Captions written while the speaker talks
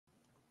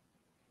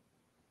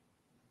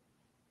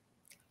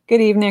Good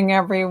evening,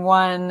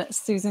 everyone.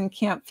 Susan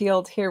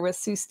Campfield here with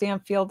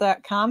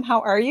Suestampfield.com. How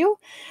are you?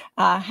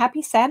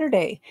 Happy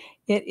Saturday.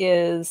 It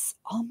is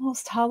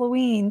almost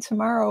Halloween.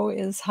 Tomorrow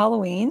is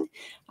Halloween.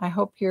 I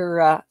hope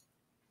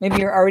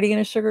maybe you're already in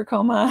a sugar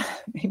coma.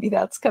 Maybe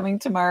that's coming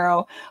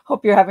tomorrow.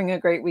 Hope you're having a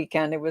great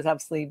weekend. It was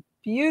absolutely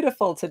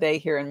beautiful today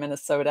here in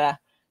Minnesota.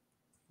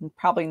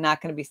 Probably not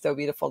going to be so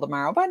beautiful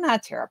tomorrow, but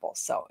not terrible.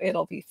 So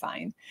it'll be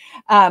fine.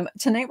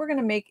 Tonight, we're going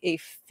to make a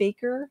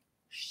faker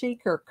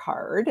shaker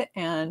card,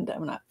 and I'm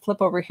going to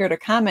flip over here to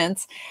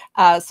comments.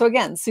 So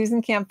again,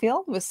 Susan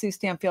Campfield with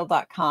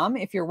Suestampfield.com.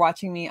 If you're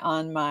watching me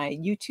on my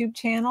YouTube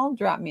channel,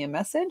 drop me a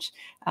message.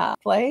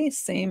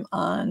 Same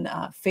on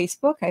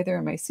Facebook, either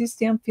in my Sue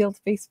Stampfield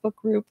Facebook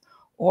group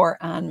or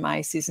on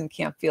my Susan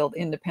Campfield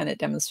Independent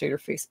Demonstrator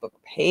Facebook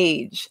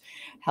page.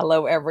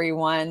 Hello,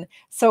 everyone.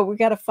 So we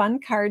got a fun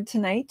card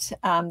tonight.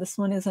 This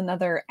one is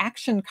another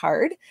action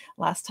card.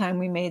 Last time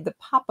we made the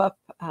pop-up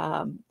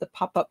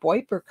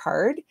wiper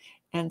card,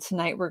 and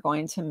tonight we're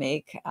going to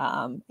make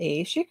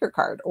a shaker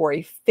card or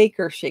a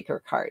faker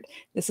shaker card.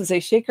 This is a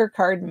shaker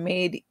card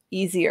made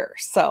easier.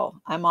 So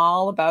I'm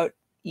all about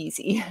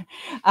easy.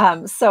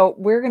 So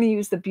we're going to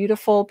use the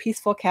beautiful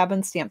Peaceful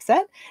Cabin stamp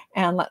set,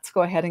 and let's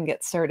go ahead and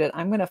get started.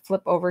 I'm going to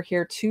flip over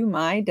here to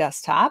my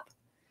desktop,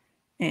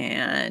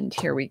 and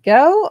here we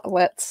go.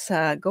 Let's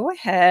go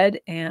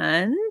ahead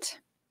and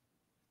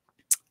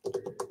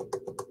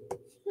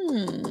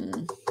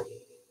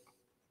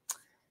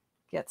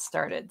get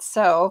started.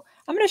 So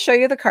I'm going to show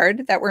you the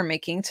card that we're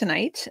making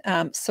tonight.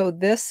 So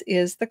this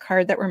is the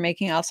card that we're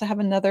making. I also have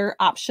another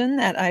option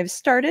that I've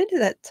started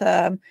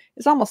that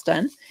is almost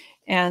done.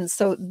 And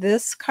so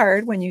this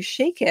card, when you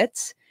shake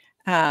it,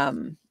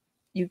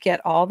 you get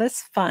all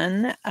this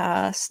fun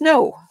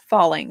snow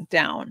falling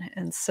down.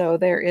 And so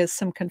there is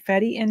some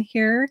confetti in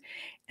here.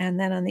 And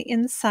then on the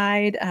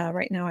inside,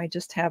 right now I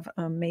just have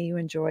may you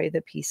enjoy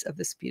the peace of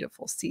this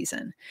beautiful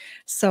season.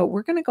 So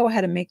we're going to go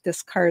ahead and make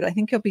this card. I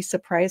think you'll be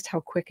surprised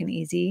how quick and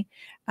easy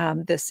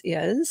this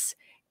is.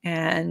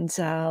 And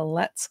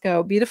let's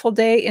go. Beautiful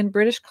day in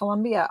British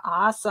Columbia.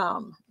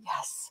 Awesome.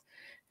 Yes.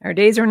 Our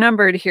days are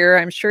numbered here.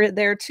 I'm sure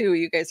there too.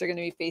 You guys are going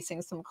to be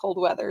facing some cold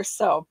weather.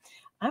 So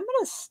I'm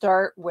going to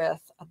start with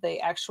the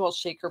actual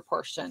shaker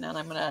portion, and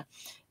I'm going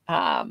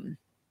to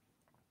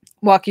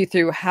walk you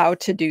through how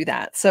to do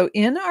that. So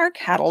in our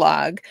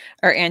catalog,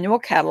 our annual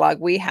catalog,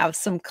 we have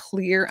some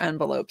clear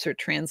envelopes or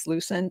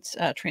translucent,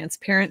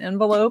 transparent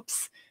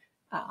envelopes.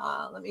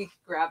 Let me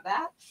grab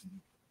that.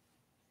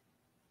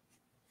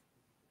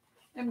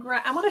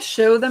 I want to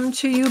show them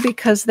to you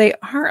because they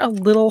are a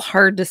little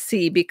hard to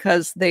see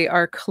because they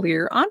are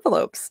clear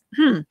envelopes.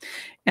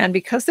 And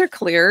because they're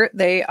clear,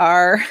 they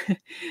are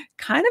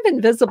kind of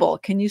invisible.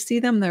 Can you see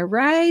them? They're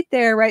right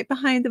there, right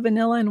behind the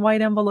vanilla and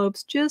white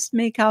envelopes. Just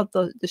make out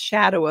the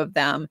shadow of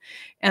them.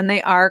 And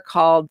they are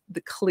called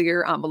the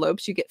clear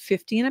envelopes. You get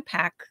 50 in a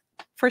pack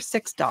for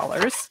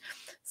 $6.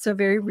 So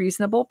very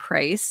reasonable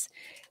price.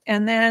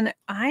 And then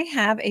I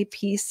have a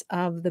piece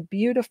of the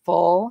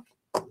beautiful...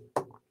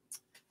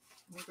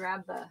 Let me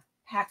grab the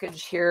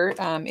package here.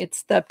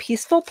 It's the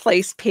Peaceful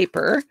Place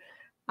paper.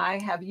 I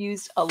have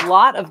used a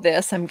lot of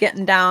this. I'm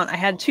getting down. I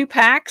had 2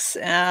 packs.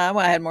 Well,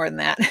 I had more than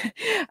that.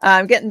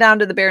 I'm getting down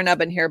to the bare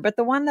nubbin here. But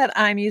the one that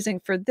I'm using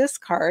for this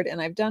card,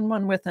 and I've done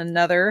one with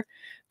another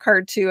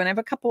card too, and I have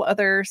a couple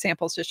other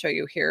samples to show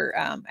you here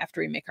after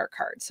we make our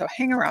card. So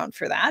hang around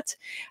for that.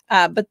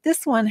 But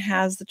this one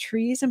has the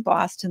trees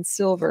embossed in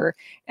silver,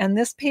 and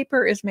this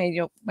paper is made,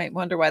 you might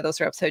wonder why those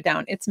are upside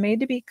down. It's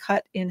made to be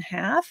cut in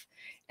half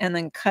and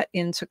then cut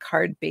into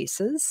card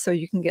bases. So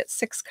you can get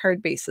 6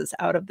 card bases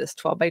out of this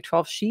 12 by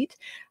 12 sheet.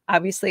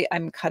 Obviously,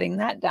 I'm cutting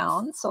that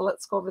down. So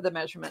let's go over the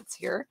measurements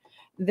here.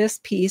 This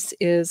piece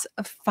is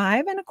a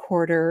 5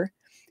 1/4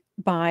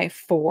 by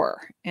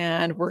 4.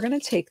 And we're going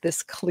to take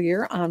this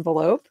clear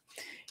envelope,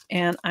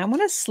 and I'm going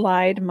to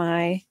slide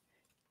my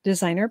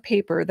designer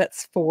paper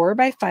that's 4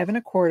 by 5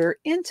 1/4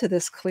 into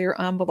this clear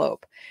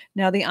envelope.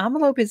 Now the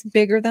envelope is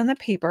bigger than the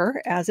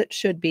paper, as it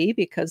should be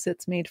because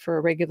it's made for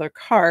a regular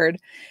card.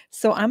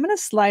 So I'm going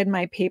to slide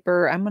my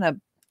paper, I'm going to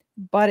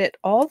butt it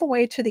all the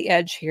way to the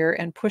edge here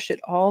and push it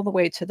all the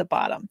way to the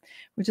bottom,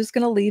 which is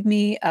going to leave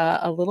me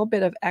a little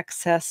bit of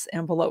excess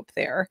envelope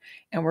there.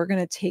 And we're going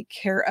to take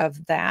care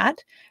of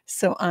that.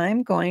 So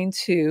I'm going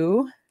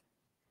to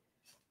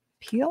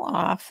peel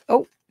off.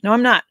 Oh, no,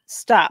 I'm not.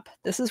 Stop.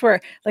 This is where,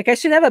 like, I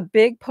should have a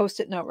big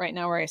Post-it note right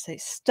now where I say,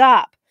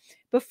 stop.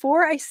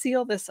 Before I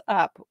seal this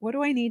up, what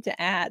do I need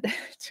to add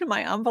to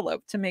my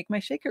envelope to make my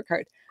shaker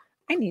card?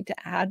 I need to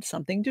add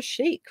something to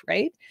shake,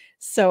 right?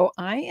 So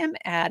I am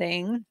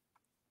adding,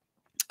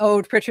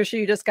 oh, Patricia,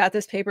 you just got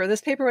this paper. This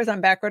paper was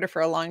on back order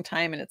for a long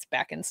time, and it's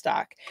back in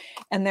stock.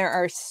 And there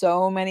are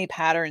so many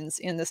patterns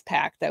in this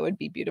pack that would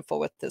be beautiful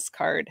with this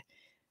card.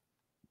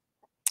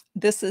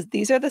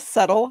 These are the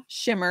subtle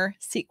shimmer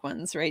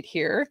sequins right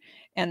here,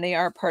 and they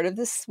are part of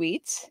the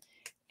suite.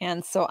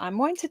 And so I'm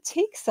going to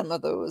take some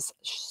of those.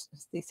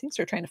 These things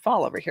are trying to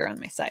fall over here on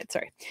my side.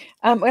 Sorry.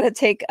 I'm going to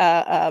take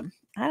I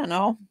don't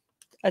know,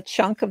 a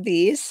chunk of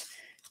these,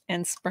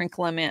 and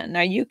sprinkle them in.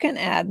 Now you can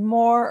add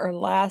more or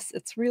less.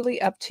 It's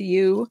really up to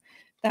you.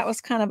 That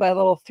was kind of a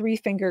little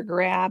 3-finger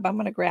grab. I'm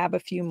going to grab a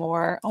few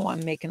more. Oh,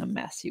 I'm making a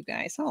mess, you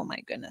guys. Oh my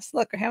goodness.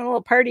 Look, we're having a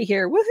little party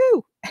here.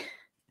 Woohoo!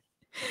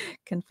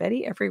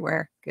 Confetti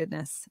everywhere.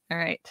 Goodness. All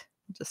right.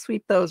 Just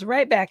sweep those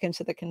right back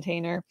into the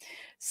container.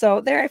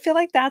 So there, I feel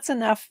like that's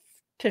enough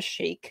to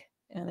shake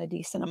in a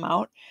decent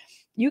amount.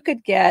 You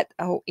could get,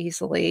 oh,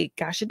 easily,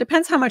 gosh, it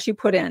depends how much you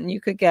put in. You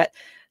could get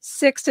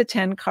 6 to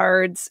 10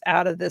 cards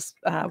out of this,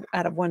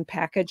 out of one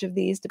package of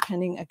these,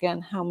 depending,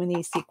 again, how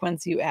many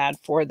sequins you add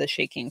for the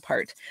shaking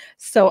part.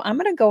 So I'm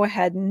going to go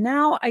ahead.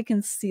 Now I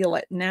can seal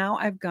it. Now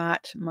I've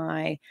got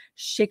my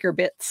shaker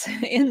bits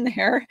in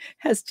there,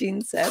 as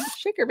Jean said,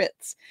 shaker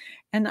bits.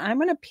 And I'm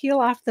going to peel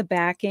off the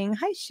backing.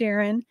 Hi,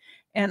 Sharon.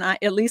 And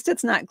at least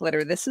it's not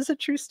glitter. This is a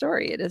true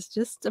story. It is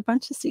just a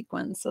bunch of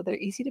sequins, so they're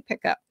easy to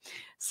pick up.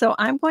 So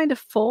I'm going to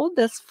fold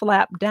this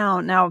flap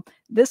down. Now,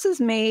 this is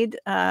made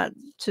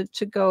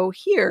to go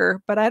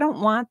here, but I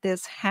don't want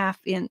this 1/2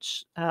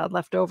 inch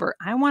left over.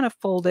 I want to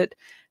fold it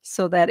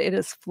so that it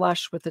is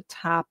flush with the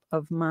top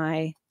of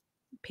my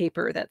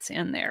paper that's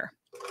in there.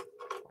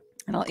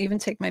 And I'll even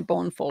take my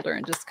bone folder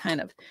and just kind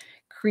of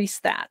crease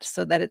that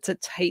so that it's a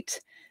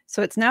tight.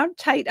 So it's now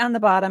tight on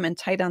the bottom and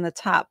tight on the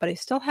top, but I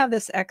still have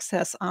this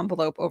excess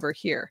envelope over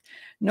here.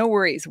 No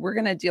worries. We're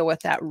going to deal with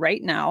that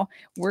right now.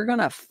 We're going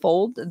to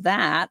fold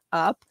that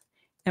up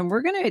and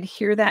we're going to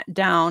adhere that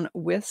down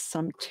with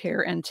some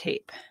tear and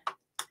tape.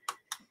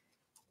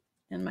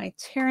 And my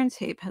tear and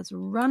tape has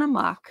run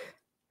amok.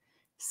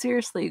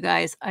 Seriously, you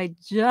guys, I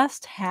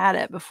just had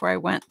it before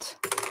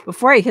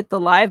I hit the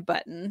live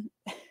button.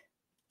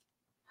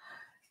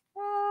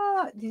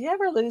 Did you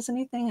ever lose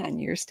anything on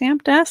your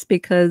stamp desk?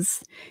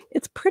 Because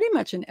it's pretty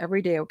much an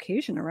everyday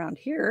occasion around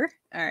here.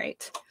 All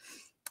right.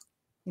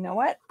 You know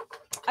what?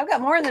 I've got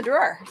more in the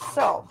drawer.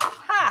 So,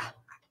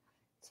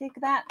 take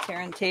that, tear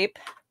and tape.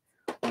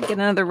 Get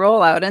another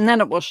roll out and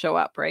then it will show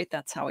up, right?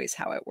 That's always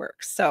how it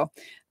works. So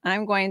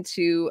I'm going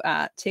to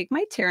take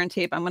my tear and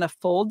tape. I'm going to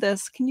fold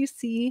this. Can you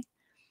see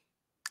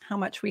how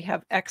much we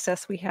have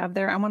excess we have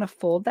there? I want to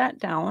fold that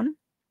down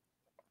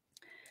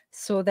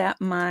so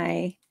that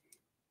my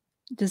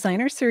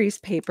designer series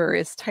paper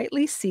is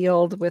tightly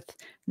sealed with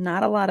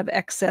not a lot of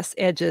excess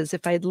edges.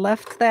 If I'd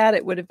left that,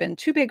 it would have been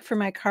too big for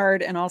my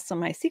card and also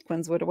my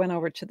sequins would have went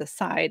over to the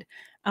side.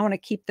 I want to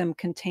keep them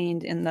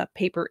contained in the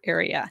paper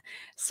area.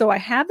 So I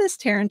have this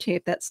tear and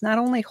tape that's not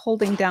only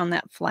holding down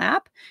that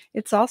flap,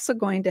 it's also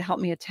going to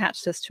help me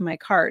attach this to my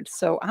card.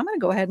 So I'm going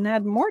to go ahead and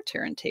add more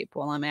tear and tape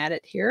while I'm at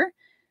it here.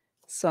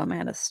 So I'm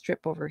going to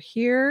strip over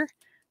here.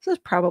 This is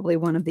probably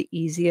one of the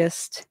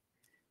easiest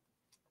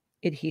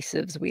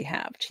adhesives we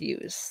have to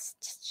use.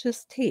 It's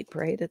just tape,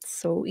 right? It's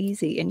so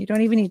easy. And you don't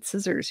even need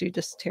scissors. You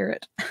just tear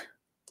it.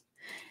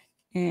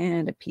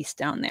 And a piece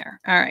down there.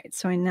 All right.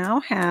 So I now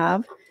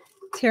have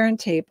tear and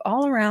tape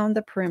all around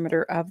the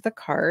perimeter of the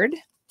card.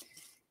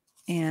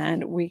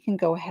 And we can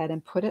go ahead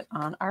and put it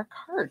on our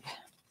card.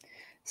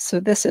 So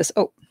this is,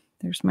 oh,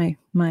 there's my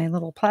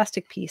little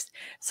plastic piece.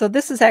 So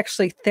this is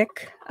actually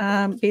thick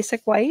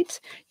basic white.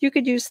 You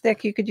could use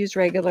thick, you could use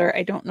regular.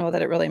 I don't know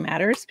that it really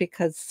matters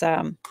because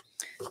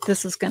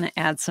this is going to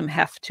add some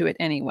heft to it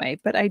anyway,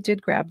 but I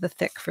did grab the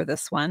thick for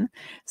this one.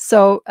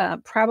 So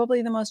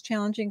probably the most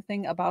challenging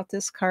thing about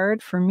this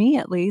card, for me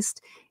at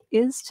least,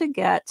 is to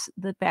get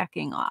the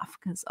backing off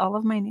because all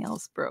of my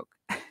nails broke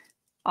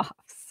off.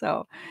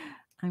 So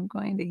I'm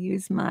going to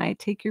use my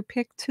take your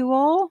pick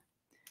tool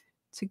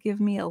to give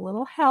me a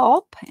little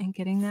help in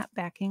getting that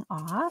backing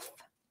off.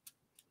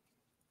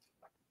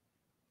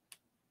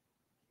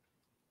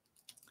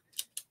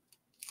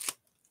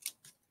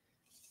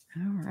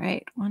 All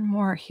right, one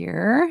more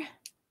here.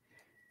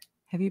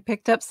 Have you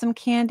picked up some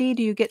candy?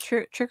 Do you get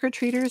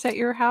trick-or-treaters at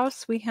your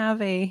house? We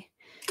have I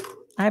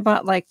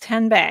bought like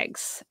 10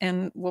 bags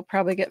and we'll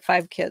probably get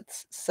 5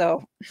 kids.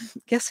 So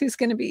guess who's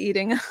going to be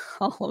eating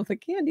all of the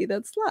candy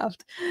that's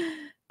left?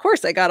 Of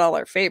course, I got all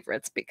our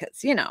favorites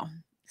because, you know,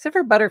 except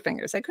for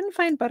Butterfingers. I couldn't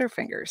find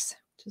Butterfingers,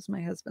 which is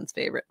my husband's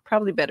favorite.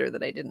 Probably better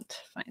that I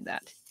didn't find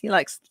that. He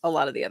likes a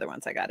lot of the other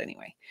ones I got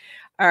anyway.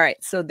 All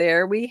right, so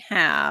there we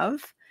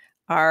have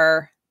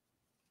our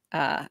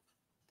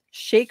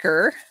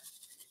shaker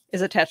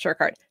is attached to our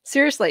card.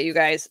 Seriously, you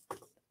guys,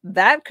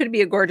 that could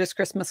be a gorgeous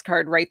Christmas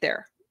card right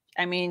there.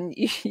 I mean,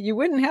 you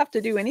wouldn't have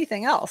to do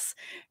anything else.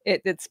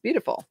 It's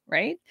beautiful,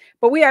 right?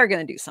 But we are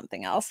going to do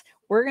something else.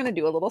 We're going to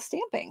do a little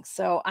stamping.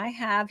 So I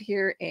have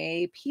here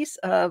a piece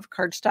of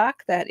cardstock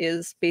that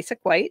is basic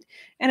white,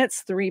 and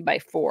it's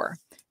 3x4.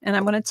 And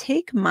I'm going to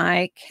take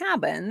my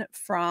cabin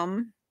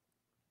from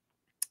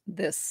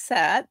this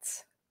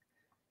set,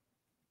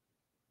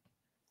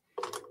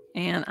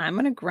 and I'm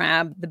going to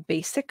grab the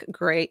basic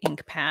gray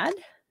ink pad.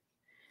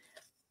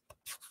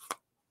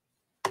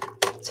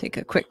 Take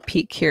a quick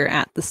peek here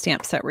at the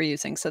stamp set we're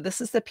using. So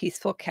this is the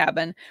Peaceful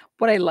Cabin.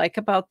 What I like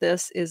about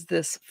this is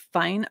this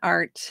fine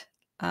art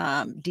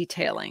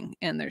detailing,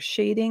 and there's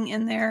shading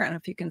in there. I don't know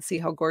if you can see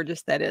how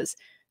gorgeous that is.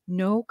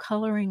 No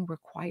coloring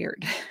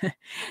required.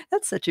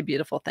 That's such a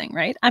beautiful thing,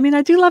 right? I mean,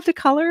 I do love to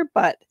color,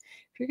 but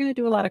you're going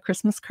to do a lot of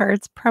Christmas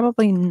cards,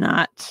 probably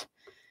not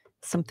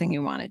something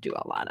you want to do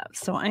a lot of.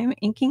 So I'm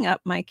inking up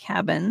my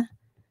cabin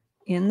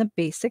in the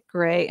basic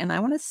gray, and I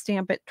want to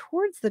stamp it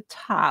towards the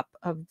top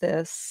of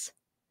this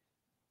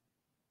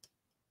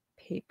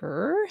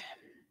paper.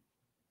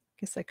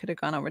 Guess I could have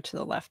gone over to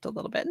the left a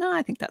little bit. No,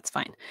 I think that's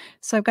fine.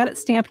 So I've got it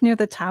stamped near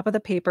the top of the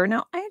paper.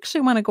 Now I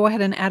actually want to go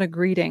ahead and add a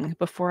greeting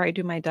before I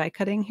do my die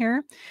cutting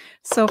here.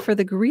 So for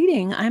the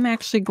greeting, I'm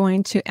actually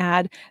going to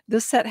add,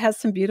 this set has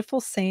some beautiful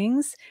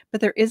sayings,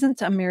 but there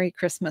isn't a Merry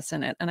Christmas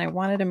in it. And I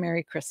wanted a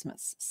Merry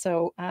Christmas.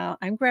 So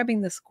I'm grabbing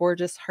this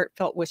gorgeous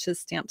Heartfelt Wishes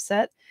stamp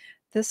set.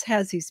 This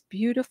has these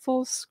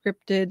beautiful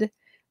scripted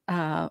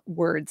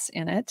words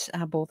in it,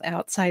 both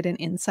outside and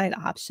inside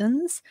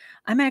options.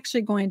 I'm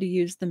actually going to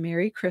use the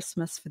Merry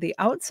Christmas for the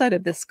outside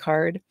of this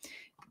card,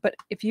 but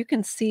if you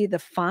can see, the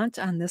font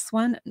on this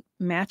one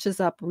matches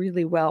up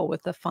really well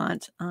with the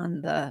font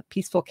on the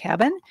Peaceful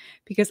Cabin,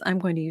 because I'm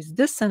going to use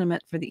this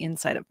sentiment for the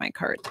inside of my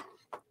card.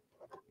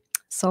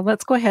 So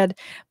let's go ahead.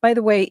 By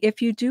the way,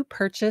 if you do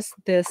purchase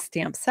this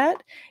stamp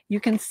set, you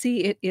can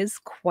see it is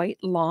quite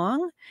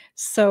long.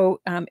 So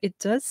it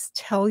does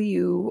tell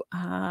you,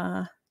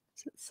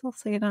 does it still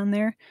say it on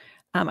there?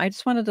 I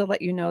just wanted to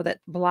let you know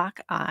that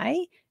block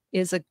I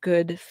is a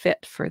good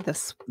fit for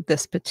this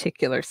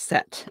particular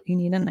set. You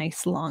need a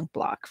nice long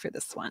block for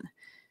this one.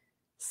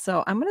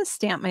 So I'm going to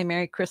stamp my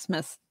Merry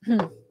Christmas.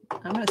 I'm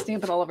going to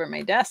stamp it all over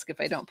my desk if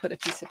I don't put a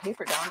piece of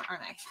paper down,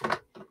 aren't I?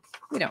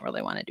 We don't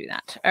really want to do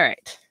that. All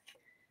right.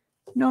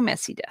 No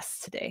messy desks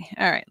today.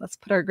 All right, let's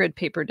put our grid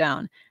paper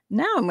down.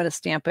 Now I'm going to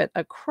stamp it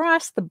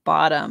across the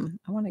bottom.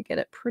 I want to get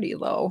it pretty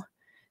low.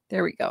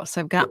 There we go.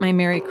 So I've got my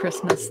Merry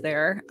Christmas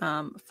there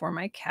for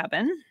my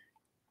cabin.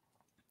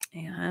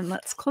 And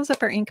let's close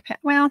up our ink pad.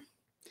 Well,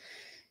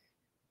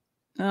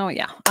 oh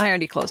yeah, I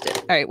already closed it.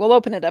 All right, we'll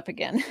open it up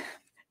again.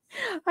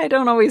 I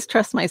don't always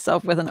trust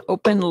myself with an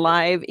open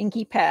live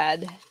inky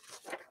pad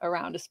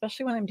around,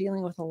 especially when I'm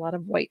dealing with a lot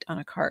of white on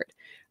a card.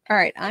 All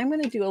right, I'm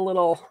going to do a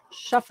little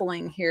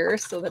shuffling here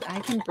so that I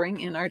can bring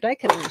in our die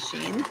cutting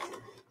machine.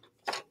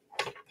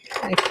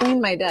 I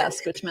cleaned my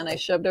desk, which meant I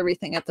shoved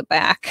everything at the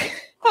back.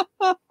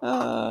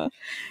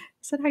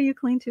 Is that how you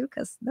clean too?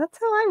 Because that's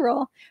how I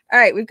roll. All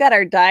right, we've got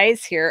our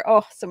dies here.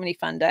 Oh, so many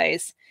fun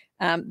dies.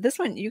 This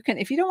one, you can,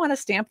 if you don't want to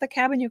stamp the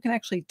cabin, you can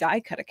actually die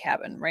cut a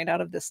cabin right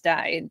out of this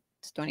die.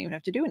 Just don't even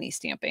have to do any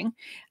stamping.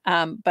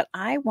 But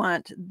I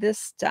want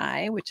this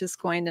die, which is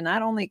going to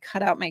not only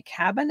cut out my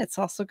cabin, it's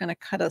also going to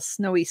cut a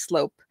snowy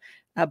slope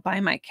by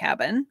my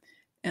cabin.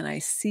 And I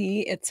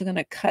see it's going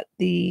to cut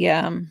the,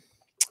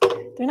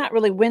 they're not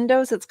really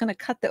windows. It's going to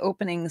cut the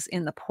openings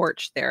in the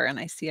porch there. And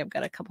I see I've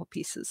got a couple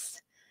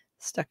pieces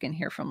stuck in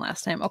here from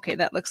last time. Okay,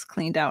 that looks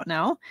cleaned out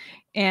now.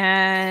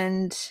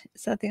 And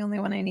is that the only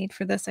one I need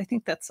for this? I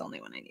think that's the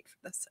only one I need for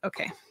this.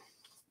 Okay.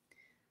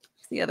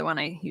 The other one,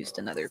 I used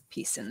another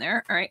piece in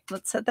there. All right,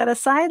 let's set that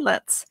aside.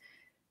 Let's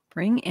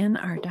bring in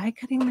our die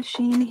cutting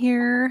machine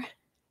here.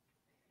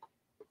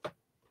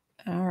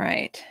 All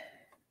right.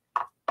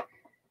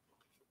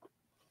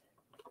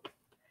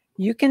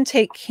 You can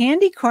take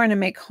candy corn and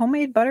make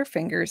homemade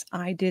Butterfingers.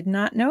 I did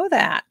not know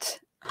that.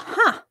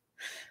 Huh.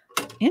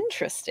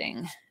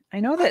 Interesting. I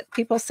know that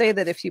people say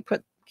that if you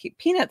put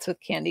peanuts with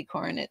candy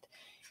corn, it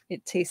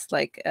tastes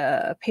like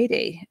a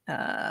payday.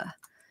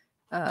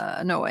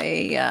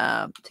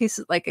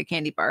 Tastes like a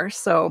candy bar.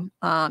 So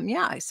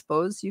yeah, I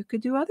suppose you could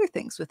do other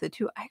things with it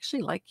too. I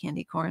actually like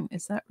candy corn.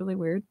 Is that really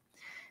weird?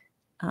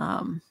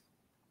 I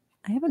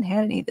haven't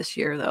had any this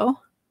year though,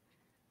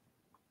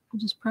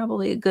 which is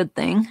probably a good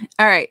thing.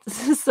 All right,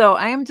 so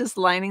I am just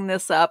lining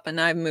this up and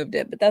I've moved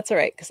it, but that's all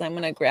right because I'm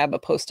going to grab a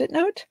Post-it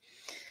note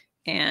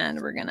and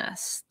we're going to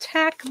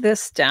tack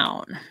this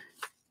down.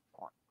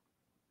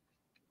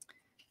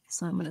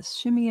 So I'm going to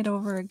shimmy it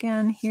over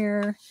again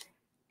here,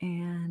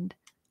 and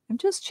I'm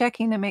just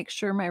checking to make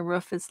sure my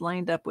roof is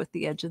lined up with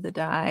the edge of the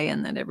die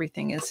and that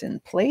everything is in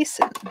place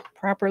and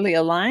properly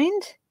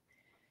aligned.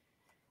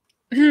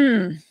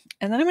 And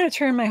then I'm going to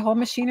turn my whole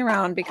machine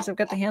around because I've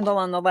got the handle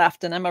on the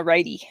left and I'm a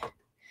righty.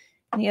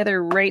 Any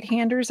other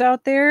right-handers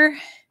out there?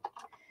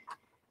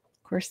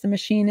 Of course, the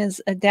machine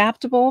is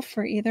adaptable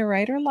for either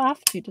right or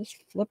left. You just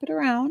flip it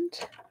around.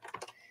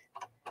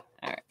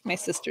 All right, my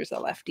sister's a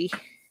lefty.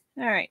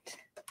 All right.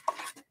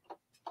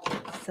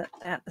 Set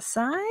that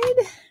aside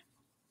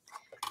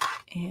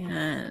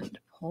and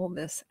pull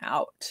this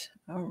out.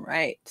 All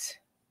right.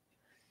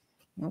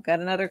 We've got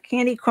another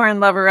candy corn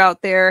lover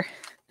out there.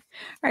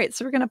 All right,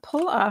 so we're going to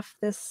pull off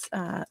this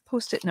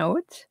Post-it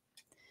note.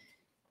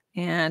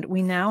 And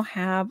we now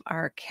have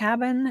our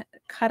cabin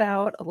cut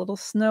out, a little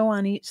snow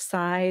on each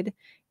side,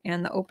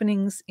 and the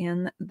openings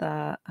in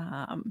the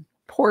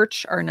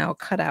porch are now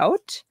cut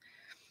out.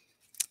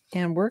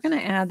 And we're going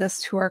to add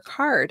this to our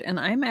card. And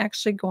I'm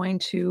actually going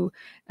to,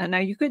 now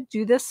you could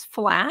do this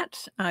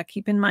flat.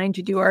 Keep in mind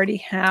you do already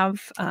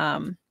have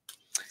a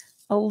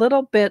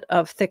little bit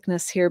of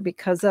thickness here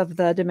because of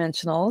the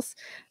dimensionals.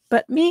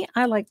 But me,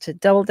 I like to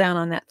double down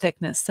on that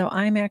thickness. So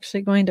I'm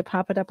actually going to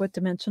pop it up with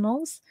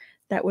dimensionals.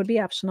 That would be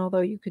optional, though.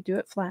 You could do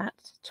it flat.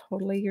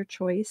 Totally your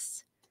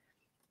choice.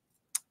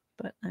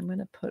 but I'm going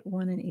to put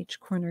one in each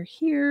corner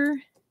here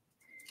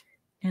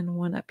and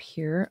one up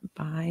here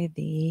by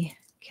the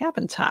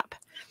cabin top.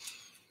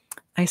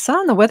 I saw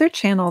on the Weather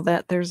Channel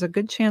that there's a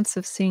good chance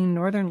of seeing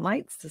northern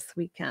lights this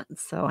weekend,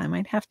 so I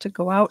might have to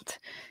go out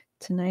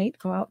tonight,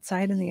 go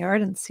outside in the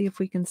yard and see if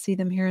we can see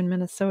them here in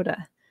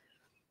Minnesota.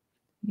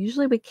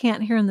 Usually we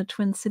can't here in the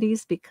Twin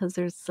Cities because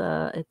it's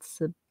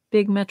a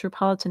big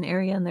metropolitan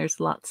area and there's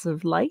lots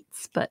of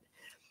lights, but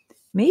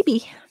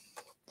maybe.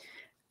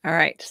 All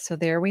right, so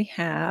there we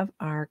have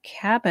our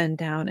cabin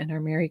down in our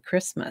Merry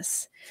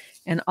Christmas.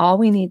 And all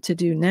we need to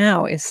do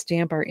now is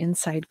stamp our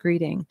inside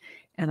greeting,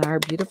 and our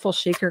beautiful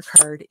shaker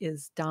card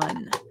is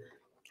done.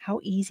 How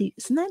easy.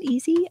 Isn't that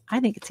easy? I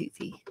think it's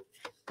easy.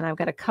 And I've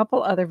got a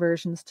couple other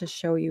versions to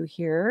show you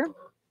here.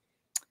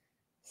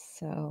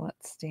 So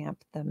let's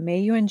stamp the "May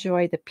you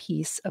enjoy the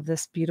peace of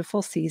this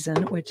beautiful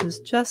season," which is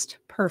just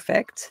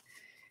perfect.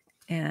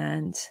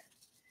 And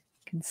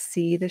you can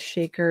see the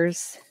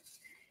shakers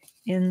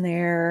in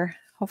there.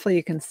 Hopefully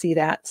you can see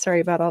that. Sorry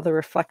about all the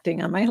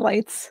reflecting on my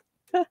lights.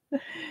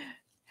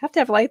 Have to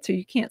have lights or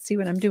you can't see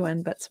what I'm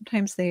doing, but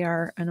sometimes they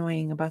are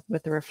annoying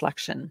with the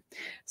reflection.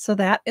 So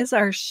that is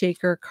our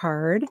shaker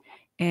card.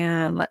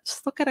 And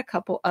let's look at a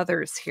couple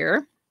others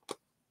here.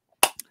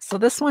 So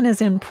this one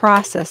is in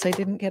process. I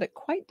didn't get it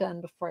quite done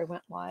before I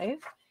went live.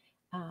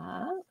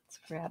 Let's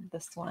grab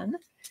this one.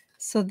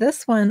 So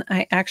this one,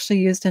 I actually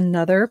used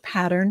another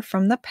pattern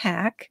from the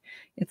pack.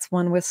 It's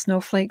one with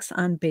snowflakes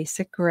on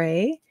basic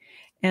gray.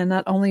 And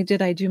not only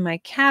did I do my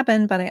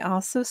cabin, but I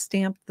also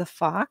stamped the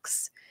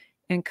fox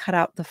and cut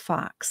out the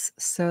fox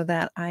so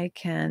that I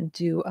can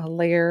do a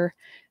layer,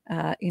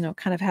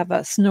 kind of have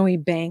a snowy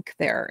bank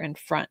there in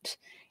front.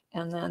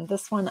 And then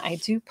this one I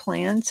do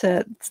plan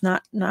to, it's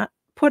not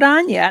put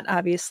on yet,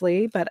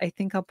 obviously, but I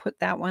think I'll put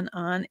that one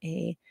on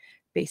a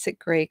basic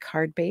gray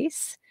card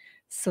base.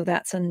 So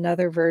that's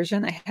another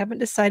version. I haven't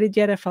decided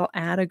yet if I'll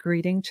add a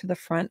greeting to the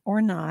front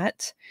or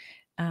not.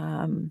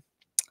 You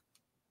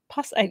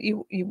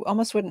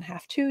almost wouldn't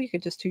have to. You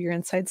could just do your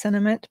inside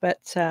sentiment, but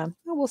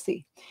we'll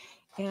see.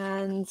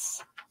 And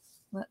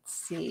let's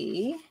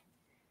see.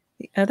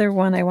 The other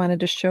one I wanted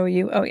to show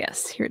you. Oh,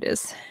 yes, here it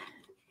is.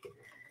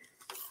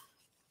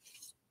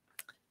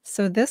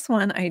 So this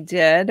one I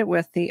did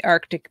with the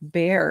Arctic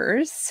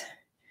bears.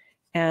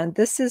 And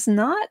this is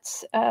not,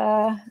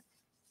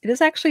 it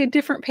is actually a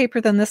different paper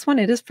than this one.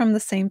 It is from the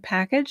same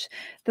package.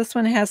 This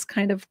one has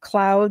kind of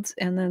clouds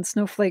and then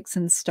snowflakes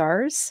and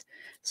stars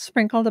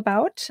sprinkled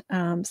about.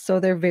 So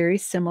they're very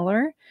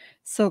similar.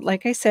 So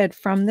like I said,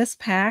 from this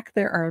pack,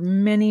 there are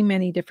many,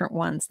 many different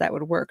ones that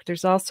would work.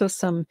 There's also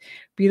some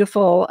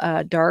beautiful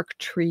dark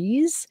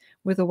trees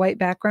with a white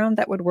background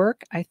that would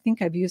work. I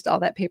think I've used all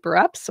that paper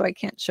up, so I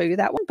can't show you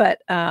that one,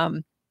 but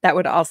that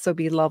would also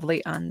be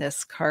lovely on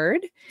this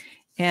card.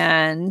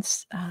 And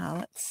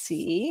let's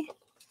see.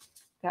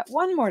 Got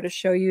one more to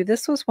show you.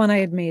 This was one I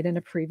had made in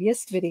a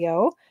previous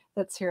video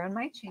that's here on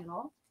my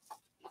channel.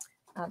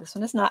 This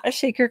one is not a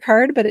shaker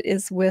card, but it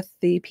is with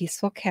the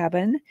Peaceful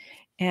Cabin.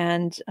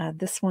 And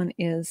this one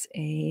is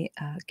a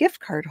gift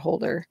card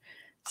holder.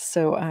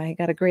 So I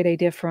got a great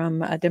idea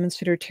from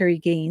demonstrator Terry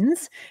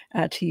Gaines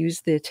to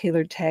use the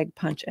tailored tag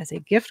punch as a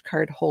gift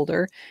card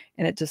holder.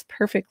 And it just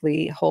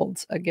perfectly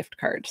holds a gift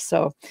card.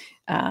 So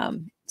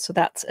so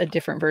that's a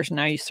different version.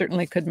 Now you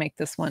certainly could make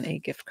this one a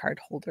gift card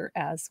holder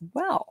as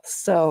well.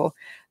 So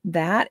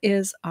that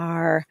is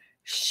our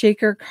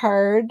shaker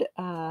card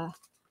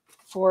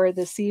for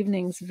this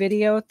evening's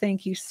video.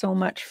 Thank you so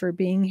much for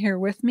being here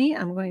with me.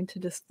 I'm going to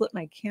just flip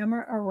my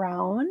camera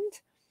around.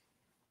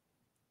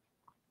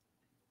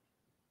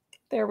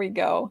 There we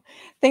go.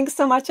 Thanks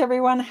so much,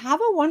 everyone. Have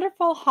a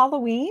wonderful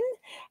Halloween,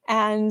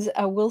 and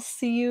we'll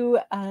see you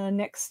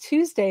next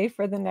Tuesday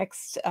for the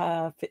next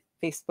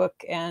Facebook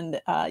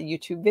and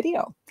YouTube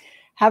video.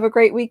 Have a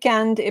great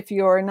weekend. If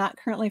you're not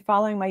currently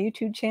following my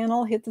YouTube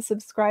channel, hit the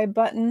subscribe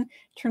button,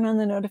 turn on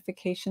the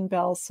notification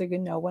bell so you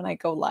know when I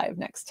go live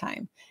next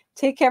time.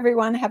 Take care,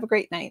 everyone. Have a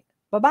great night.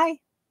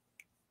 Bye-bye.